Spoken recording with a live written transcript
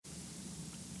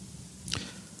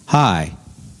Hi,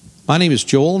 my name is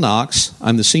Joel Knox.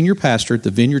 I'm the senior pastor at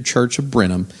the Vineyard Church of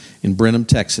Brenham in Brenham,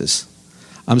 Texas.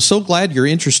 I'm so glad you're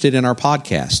interested in our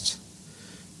podcasts.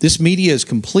 This media is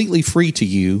completely free to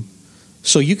you,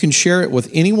 so you can share it with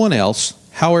anyone else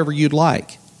however you'd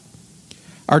like.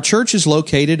 Our church is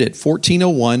located at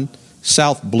 1401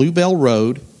 South Bluebell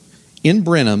Road in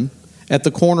Brenham at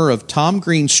the corner of Tom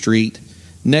Green Street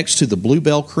next to the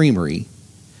Bluebell Creamery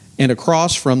and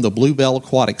across from the Bluebell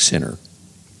Aquatic Center.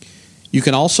 You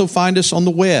can also find us on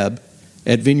the web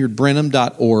at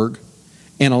vineyardbrenham.org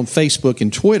and on Facebook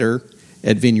and Twitter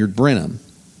at Vineyard Brenham.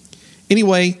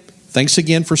 Anyway, thanks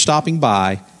again for stopping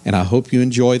by, and I hope you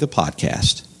enjoy the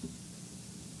podcast.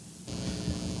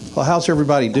 Well, how's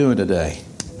everybody doing today?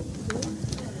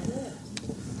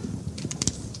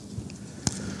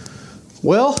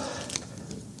 Well,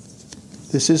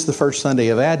 this is the first Sunday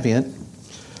of Advent,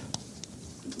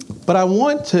 but I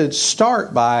want to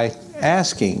start by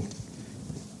asking,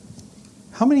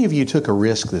 how many of you took a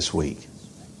risk this week?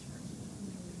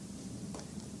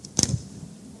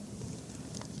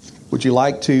 Would you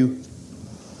like to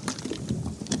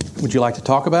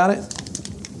talk about it?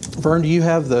 Vern, do you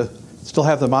still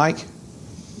have the mic?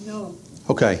 No.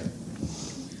 Okay.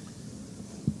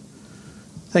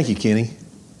 Thank you, Kenny.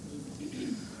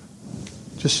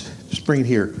 Just bring it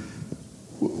here.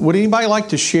 Would anybody like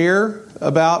to share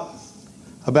about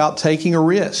taking a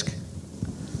risk?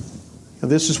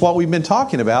 This is what we've been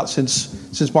talking about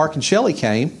since Mark and Shelley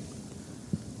came.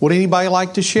 Would anybody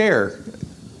like to share?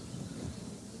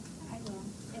 I will.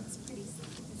 It's pretty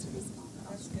small.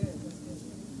 That's good.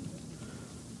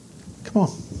 Come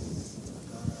on.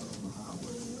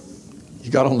 You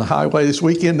got on the highway this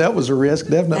weekend. That was a risk,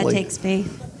 definitely. That takes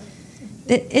faith.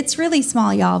 It's really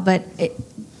small, y'all, but it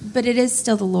is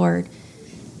still the Lord.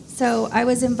 So I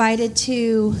was invited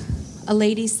to a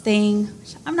ladies' thing.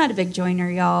 I'm not a big joiner,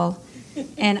 y'all.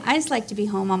 And I just like to be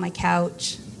home on my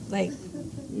couch, like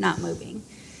not moving.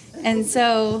 And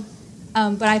so,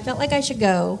 but I felt like I should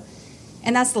go.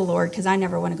 And that's the Lord, because I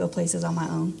never want to go places on my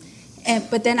own.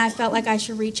 But then I felt like I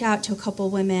should reach out to a couple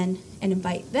women and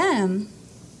invite them.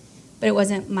 But it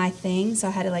wasn't my thing, so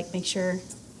I had to make sure it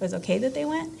was okay that they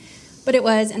went. But it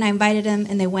was, and I invited them,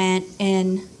 and they went.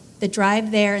 And the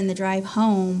drive there and the drive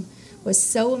home was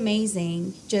so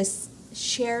amazing, just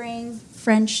sharing,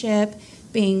 friendship,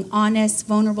 being honest,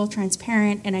 vulnerable,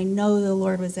 transparent, and I know the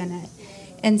Lord was in it.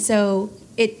 And so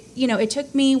it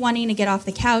took me wanting to get off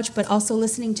the couch, but also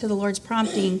listening to the Lord's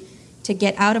prompting to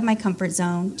get out of my comfort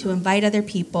zone, to invite other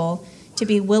people, to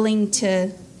be willing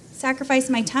to sacrifice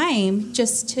my time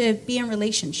just to be in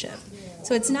relationship.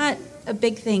 So it's not a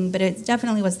big thing, but it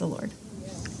definitely was the Lord.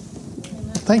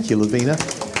 Thank you, Lavina.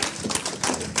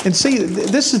 And see,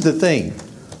 this is the thing.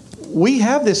 We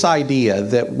have this idea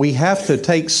that we have to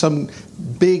take some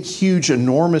big, huge,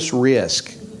 enormous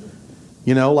risk.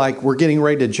 Like we're getting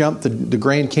ready to jump the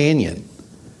Grand Canyon.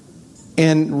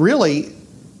 And really,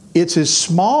 it's as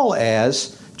small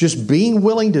as just being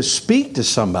willing to speak to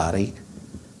somebody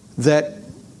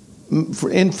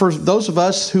and for those of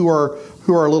us who are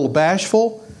a little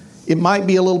bashful, it might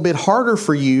be a little bit harder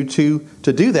for you to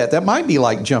do that. That might be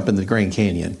like jumping the Grand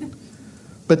Canyon.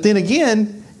 But then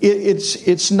again,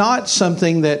 it's not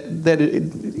something that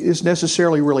is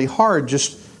necessarily really hard,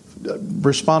 just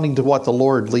responding to what the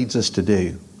Lord leads us to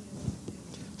do.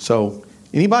 So,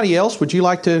 anybody else, would you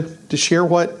like to share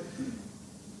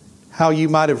how you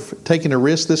might have taken a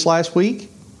risk this last week?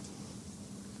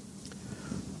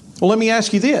 Well, let me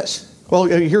ask you this. Well,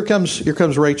 here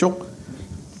comes Rachel.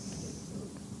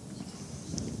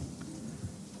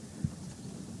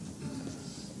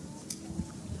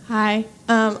 Hi.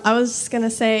 I was just going to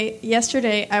say,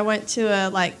 yesterday I went to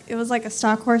it was like a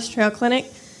stock horse trail clinic.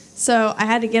 So I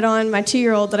had to get on my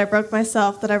 2-year-old that I broke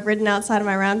myself, that I've ridden outside of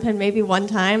my round pen maybe one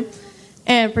time,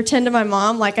 and pretend to my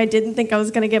mom like I didn't think I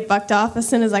was going to get bucked off as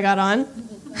soon as I got on.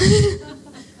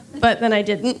 But then I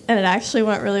didn't, and it actually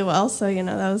went really well. So,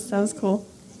 that was cool.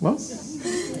 Well,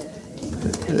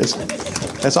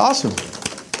 that's awesome.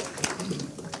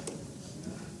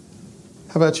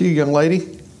 How about you, young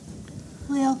lady?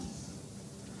 Well,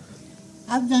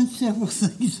 I've done several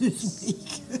things this week.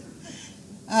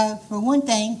 For one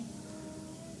thing,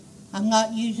 I'm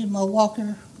not using my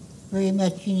walker very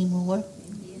much anymore.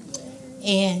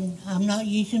 And I'm not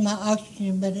using my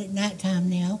oxygen but at nighttime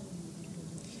now.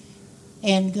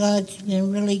 And God's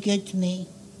been really good to me.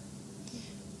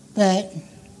 But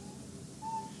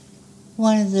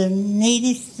one of the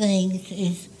neatest things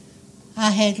is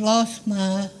I had lost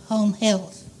my home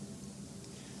health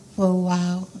for a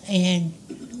while, and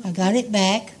I got it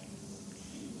back.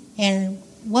 And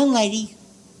one lady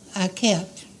I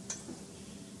kept,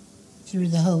 through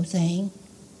the whole thing,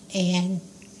 and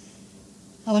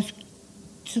I was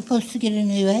supposed to get a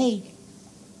new aid.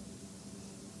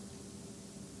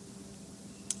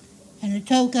 And I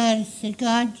told God, I said,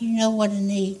 God, you know what I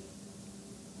need.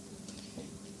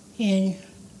 And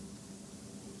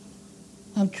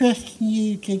I'm trusting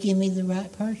you to give me the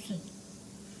right person.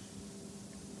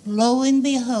 Lo and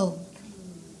behold,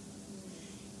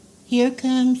 here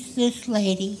comes this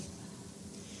lady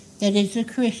that is a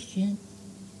Christian,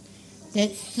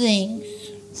 that sings,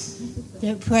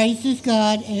 that praises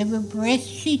God every breath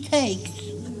she takes.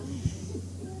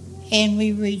 And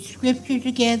we read scripture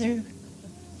together,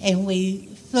 and we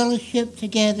fellowship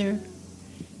together,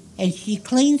 and she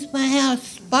cleans my house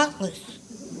spotless,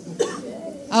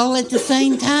 all at the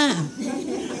same time.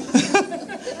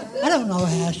 I don't know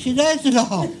how she does it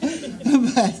all,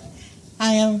 but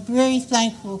I am very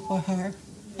thankful for her,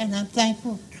 and I'm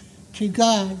thankful to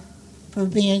God for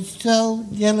being so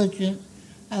diligent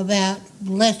about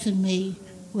blessing me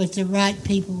with the right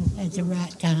people at the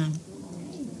right time.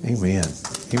 Amen.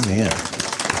 Amen.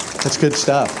 That's good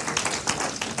stuff.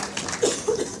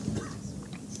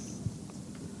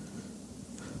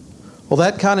 Well,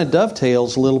 that kind of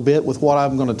dovetails a little bit with what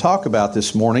I'm going to talk about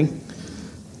this morning.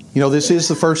 You know, this is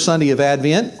the first Sunday of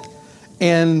Advent,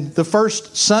 and the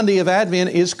first Sunday of Advent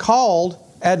is called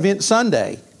Advent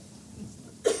Sunday.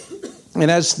 And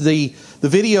as the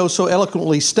video so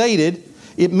eloquently stated,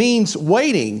 it means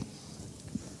waiting.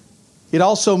 It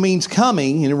also means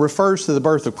coming, and it refers to the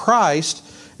birth of Christ,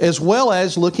 as well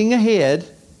as looking ahead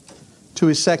to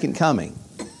His second coming.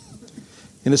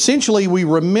 And essentially, we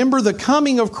remember the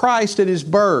coming of Christ at His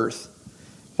birth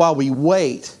while we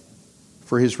wait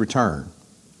for His return.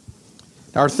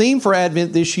 Our theme for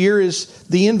Advent this year is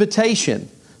the invitation,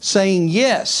 saying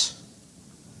yes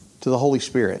to the Holy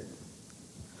Spirit.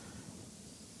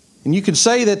 And you can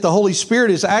say that the Holy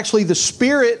Spirit is actually the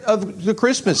spirit of the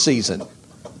Christmas season.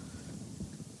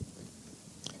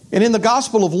 And in the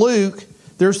Gospel of Luke,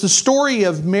 there's the story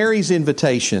of Mary's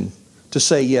invitation to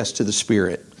say yes to the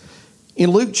Spirit.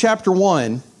 In Luke chapter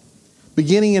 1,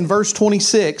 beginning in verse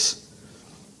 26,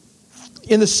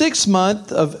 in the 6th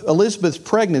month of Elizabeth's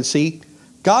pregnancy,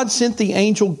 God sent the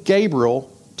angel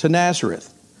Gabriel to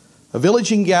Nazareth, a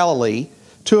village in Galilee,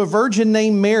 to a virgin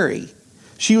named Mary.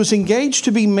 She was engaged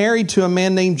to be married to a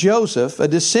man named Joseph, a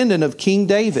descendant of King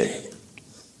David.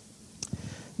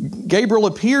 Gabriel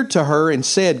appeared to her and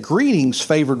said, "Greetings,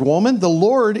 favored woman, the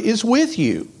Lord is with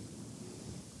you."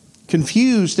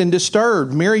 Confused and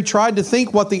disturbed, Mary tried to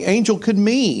think what the angel could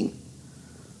mean.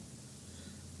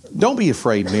 "Don't be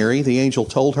afraid, Mary," the angel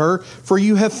told her, "for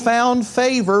you have found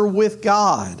favor with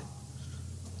God.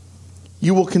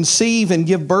 You will conceive and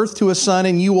give birth to a son,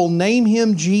 and you will name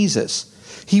him Jesus.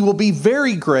 He will be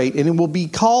very great, and it will be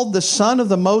called the Son of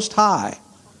the Most High.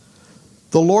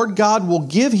 The Lord God will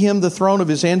give him the throne of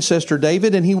his ancestor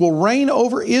David, and he will reign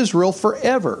over Israel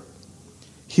forever.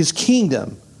 His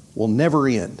kingdom will never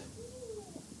end."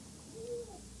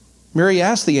 Mary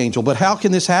asked the angel, "But how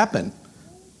can this happen?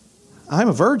 I'm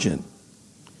a virgin."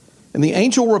 And the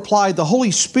angel replied, "The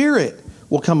Holy Spirit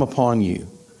will come upon you,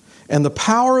 and the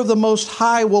power of the Most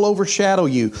High will overshadow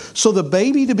you. So the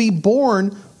baby to be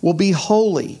born will be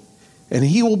holy, and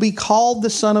he will be called the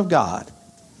Son of God.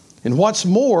 And what's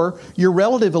more, your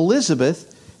relative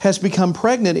Elizabeth has become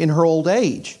pregnant in her old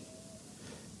age.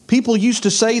 People used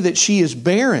to say that she is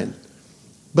barren,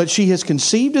 but she has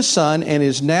conceived a son and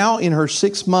is now in her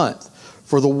 6th month,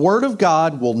 for the word of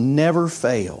God will never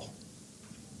fail."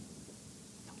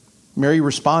 Mary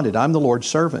responded, "I'm the Lord's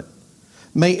servant.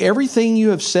 May everything you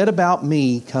have said about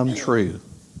me come true."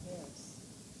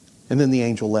 And then the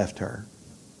angel left her.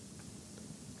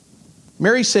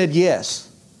 Mary said yes.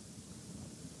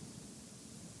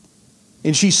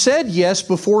 And she said yes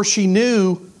before she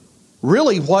knew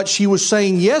really what she was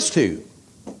saying yes to.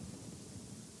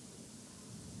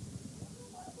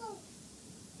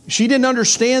 She didn't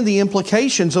understand the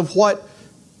implications of what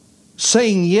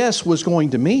saying yes was going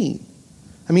to mean.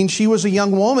 I mean, she was a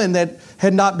young woman that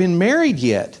had not been married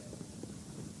yet,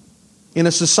 in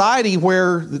a society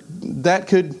where that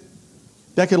could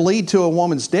lead to a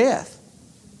woman's death.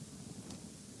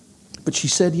 But she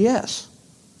said yes.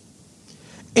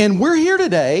 And we're here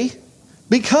today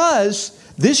because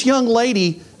this young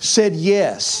lady said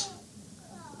yes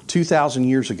 2,000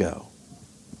 years ago.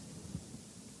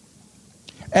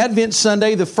 Advent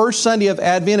Sunday, the first Sunday of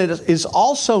Advent, is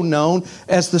also known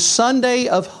as the Sunday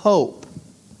of Hope.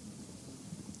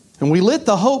 And we lit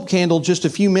the hope candle just a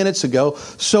few minutes ago.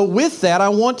 So with that, I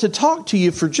want to talk to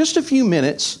you for just a few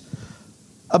minutes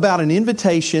about an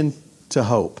invitation to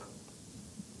hope.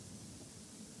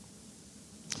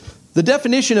 The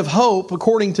definition of hope,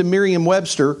 according to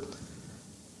Merriam-Webster,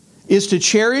 is to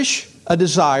cherish a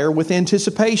desire with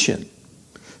anticipation,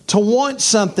 to want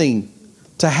something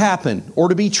to happen or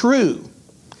to be true,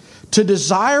 to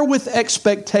desire with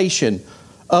expectation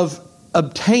of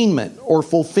obtainment or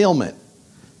fulfillment,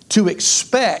 to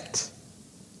expect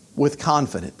with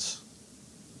confidence.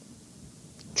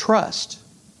 Trust.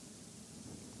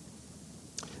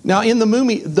 Now, in the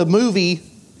movie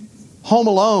Home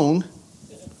Alone,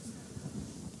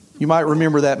 you might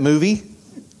remember that movie.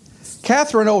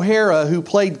 Catherine O'Hara, who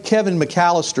played Kevin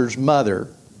McAllister's mother,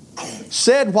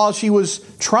 said while she was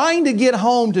trying to get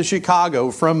home to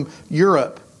Chicago from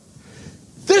Europe,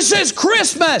 "This is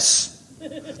Christmas,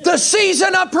 the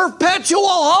season of perpetual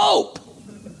hope."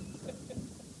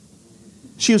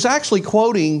 She was actually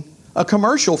quoting a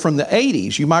commercial from the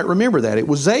 80s. You might remember that. It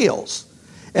was Zales.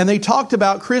 And they talked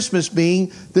about Christmas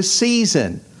being the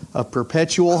season of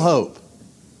perpetual hope.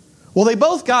 Well, they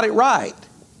both got it right.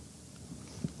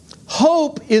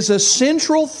 Hope is a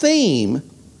central theme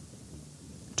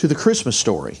to the Christmas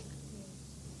story.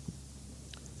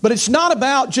 But it's not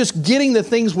about just getting the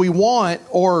things we want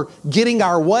or getting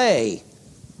our way.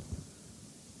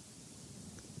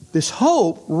 This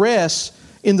hope rests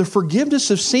in the forgiveness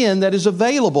of sin that is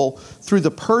available through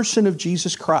the person of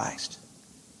Jesus Christ.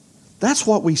 That's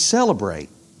what we celebrate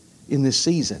in this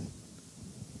season.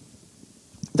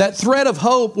 That thread of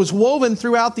hope was woven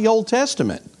throughout the Old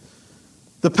Testament.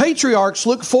 The patriarchs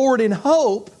looked forward in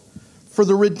hope for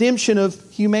the redemption of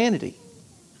humanity.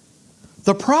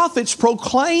 The prophets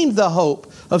proclaimed the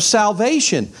hope of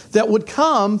salvation that would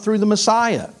come through the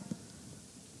Messiah.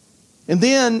 And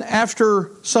then,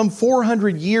 after some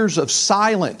 400 years of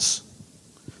silence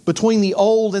between the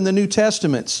Old and the New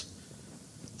Testaments,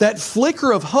 that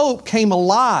flicker of hope came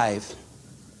alive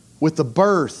with the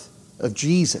birth of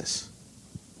Jesus.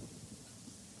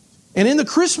 And in the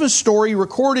Christmas story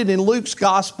recorded in Luke's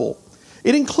Gospel,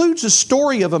 it includes a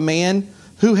story of a man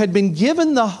who had been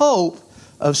given the hope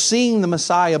of seeing the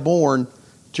Messiah born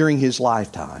during his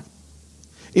lifetime.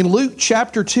 In Luke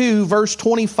chapter 2, verse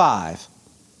 25,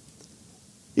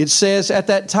 it says, "At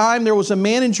that time there was a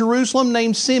man in Jerusalem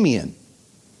named Simeon.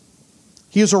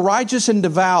 He was righteous and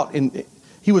devout and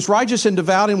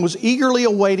was eagerly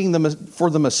awaiting for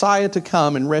the Messiah to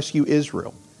come and rescue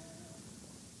Israel.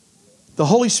 The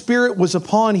Holy Spirit was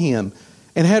upon him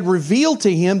and had revealed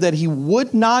to him that he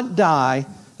would not die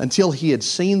until he had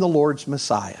seen the Lord's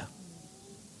Messiah.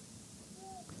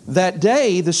 That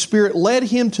day the Spirit led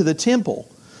him to the temple.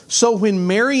 So when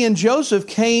Mary and Joseph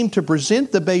came to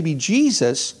present the baby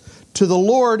Jesus to the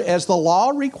Lord as the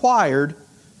law required,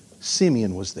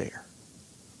 Simeon was there.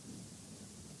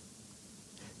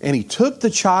 And he took the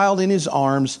child in his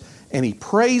arms and he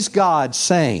praised God,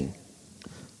 saying,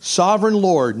 'Sovereign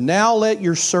Lord, now let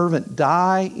your servant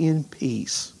die in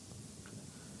peace.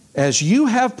 As you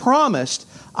have promised,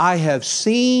 I have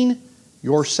seen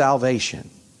your salvation,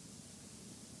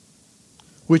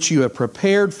 which you have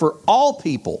prepared for all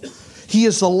people. He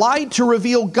is the light to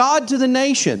reveal God to the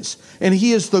nations, and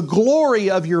He is the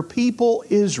glory of your people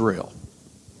Israel.'"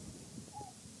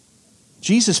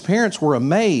 Jesus' parents were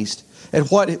amazed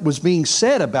at what was being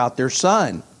said about their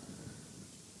son.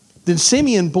 Then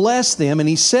Simeon blessed them, and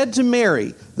he said to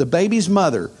Mary, the baby's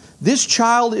mother, "This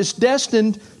child is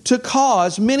destined to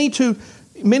cause many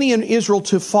in Israel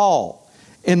to fall,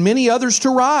 and many others to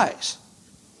rise.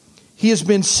 He has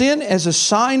been sent as a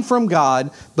sign from God,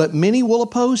 but many will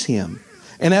oppose him.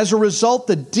 And as a result,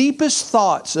 the deepest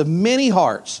thoughts of many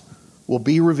hearts will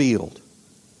be revealed,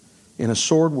 and a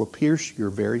sword will pierce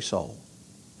your very soul."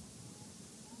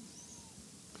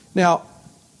 Now,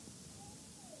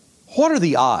 what are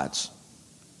the odds?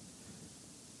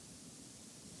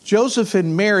 Joseph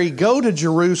and Mary go to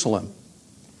Jerusalem,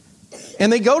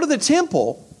 and they go to the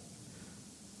temple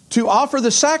to offer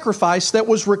the sacrifice that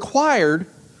was required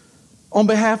on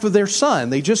behalf of their son.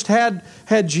 They just had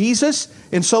Jesus,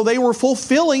 and so they were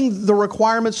fulfilling the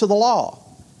requirements of the law.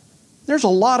 There's a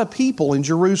lot of people in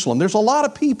Jerusalem. There's a lot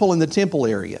of people in the temple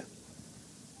area.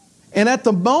 And at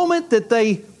the moment that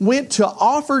they went to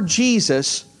offer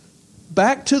Jesus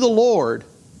back to the Lord,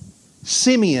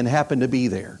 Simeon happened to be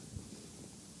there.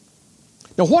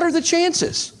 Now, what are the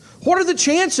chances? What are the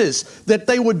chances that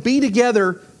they would be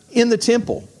together in the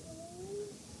temple?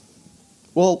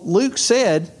 Well, Luke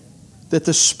said that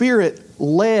the Spirit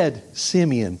led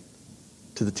Simeon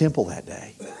to the temple that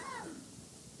day.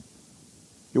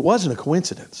 It wasn't a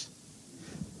coincidence.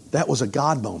 That was a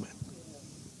God moment.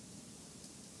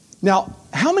 Now,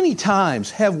 how many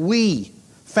times have we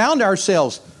found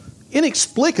ourselves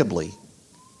inexplicably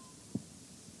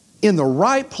in the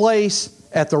right place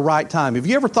at the right time. Have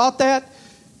you ever thought that?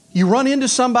 You run into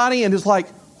somebody and it's like,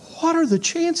 what are the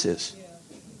chances?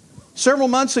 Several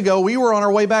months ago, we were on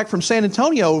our way back from San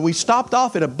Antonio and we stopped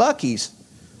off at a Buc-ee's.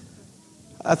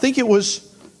 I think it was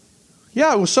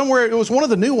somewhere, it was one of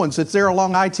the new ones that's there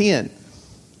along I-10.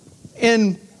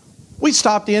 And we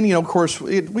stopped in, of course,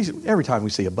 every time we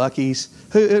see a Buc-ee's.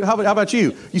 How about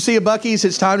you? You see a Buc-ee's,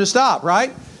 it's time to stop,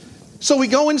 right? So we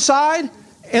go inside,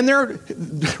 and there,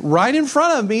 right in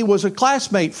front of me was a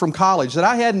classmate from college that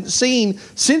I hadn't seen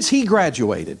since he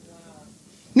graduated,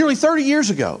 nearly 30 years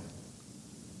ago.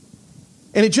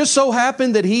 And it just so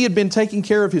happened that he had been taking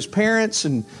care of his parents,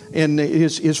 and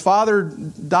his father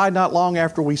died not long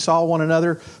after we saw one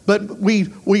another. But we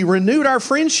renewed our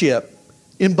friendship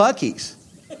in Buc-ee's.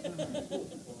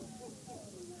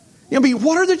 I mean,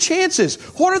 what are the chances?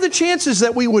 What are the chances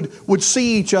that we would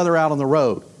see each other out on the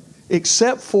road?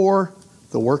 Except for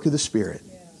the work of the Spirit.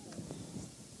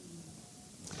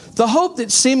 The hope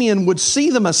that Simeon would see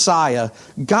the Messiah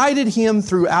guided him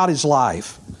throughout his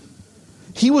life.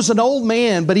 He was an old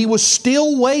man, but he was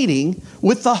still waiting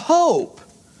with the hope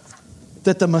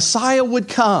that the Messiah would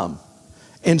come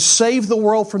and save the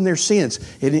world from their sins.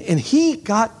 And he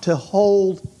got to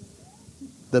hold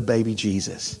the baby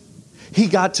Jesus. He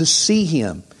got to see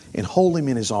him and hold him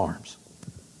in his arms.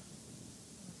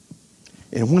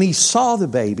 And when he saw the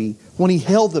baby, when he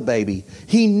held the baby,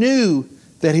 he knew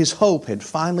that his hope had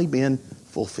finally been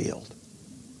fulfilled.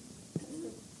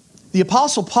 The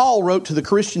Apostle Paul wrote to the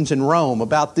Christians in Rome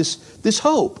about this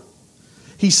hope.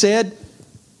 He said,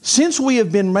 "Since we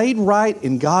have been made right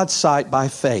in God's sight by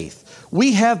faith,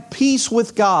 we have peace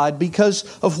with God because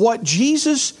of what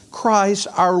Jesus Christ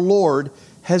our Lord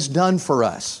has done for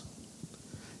us.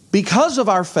 Because of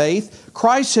our faith,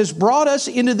 Christ has brought us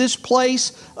into this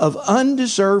place of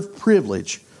undeserved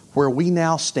privilege where we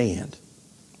now stand.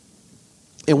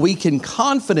 And we can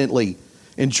confidently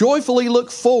and joyfully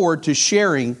look forward to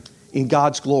sharing in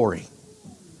God's glory.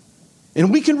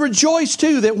 And we can rejoice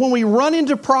too that when we run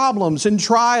into problems and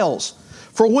trials,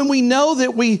 for when we know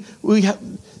that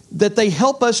that they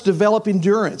help us develop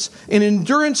endurance. And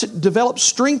endurance develops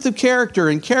strength of character,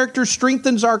 and character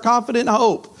strengthens our confident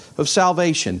hope of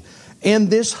salvation. And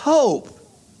this hope,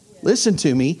 listen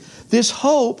to me, this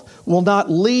hope will not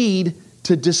lead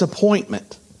to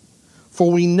disappointment.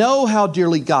 For we know how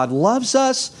dearly God loves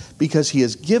us because He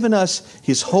has given us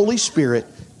His Holy Spirit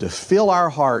to fill our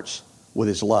hearts with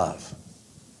His love."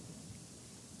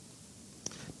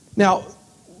 Now,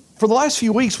 for the last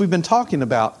few weeks, we've been talking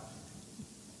about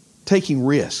taking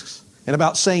risks and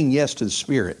about saying yes to the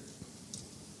Spirit.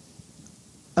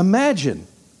 Imagine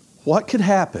what could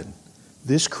happen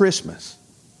this Christmas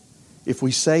if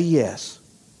we say yes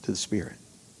to the Spirit.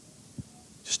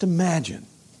 Just imagine.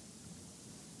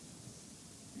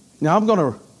 Now, I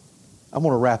want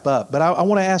to wrap up, but I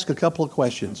want to ask a couple of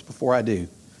questions before I do.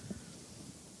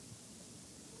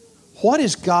 What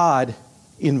is God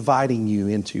inviting you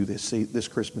into this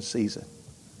Christmas season?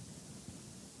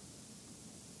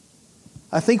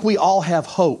 I think we all have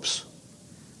hopes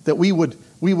that we would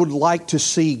like to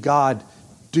see God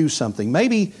do something.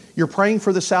 Maybe you're praying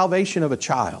for the salvation of a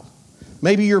child.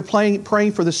 Maybe you're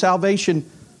praying for the salvation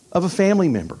of a family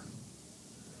member.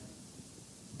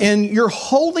 And you're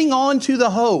holding on to the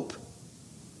hope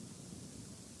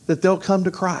that they'll come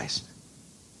to Christ.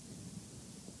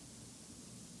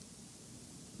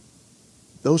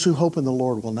 Those who hope in the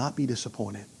Lord will not be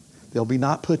disappointed. They'll be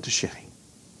not put to shame.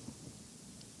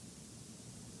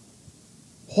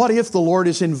 What if the Lord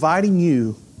is inviting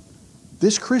you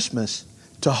this Christmas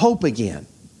to hope again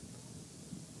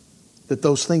that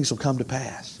those things will come to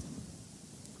pass?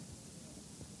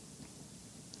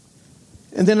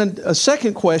 And then a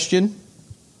second question,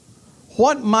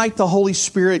 what might the Holy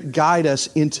Spirit guide us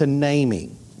into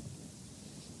naming?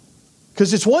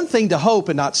 Because it's one thing to hope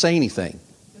and not say anything.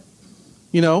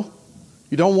 You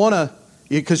don't want to,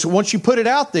 because once you put it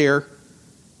out there,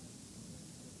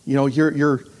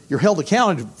 you're held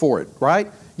accountable for it,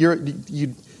 right?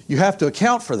 You have to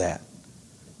account for that.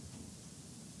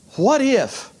 What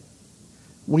if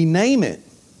we name it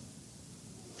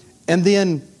and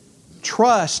then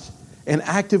trust and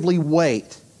actively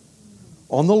wait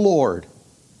on the Lord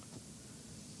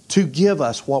to give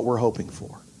us what we're hoping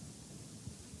for?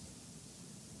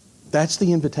 That's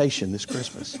the invitation this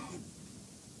Christmas.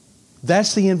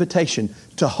 That's the invitation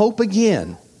to hope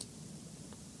again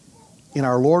in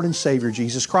our Lord and Savior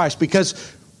Jesus Christ.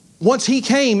 Because once He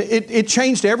came, it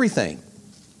changed everything.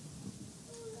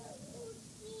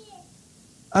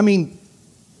 I mean,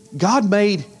 God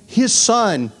made His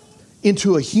Son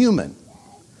into a human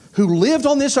who lived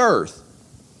on this earth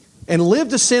and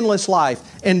lived a sinless life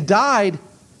and died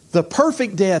the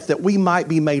perfect death that we might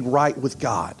be made right with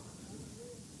God.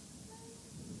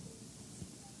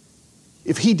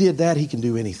 If He did that, He can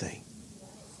do anything.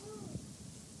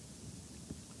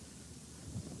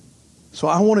 So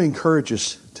I want to encourage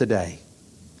us today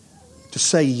to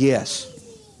say yes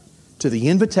to the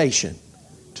invitation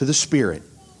to the Spirit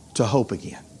to hope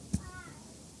again.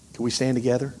 Can we stand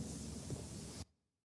together?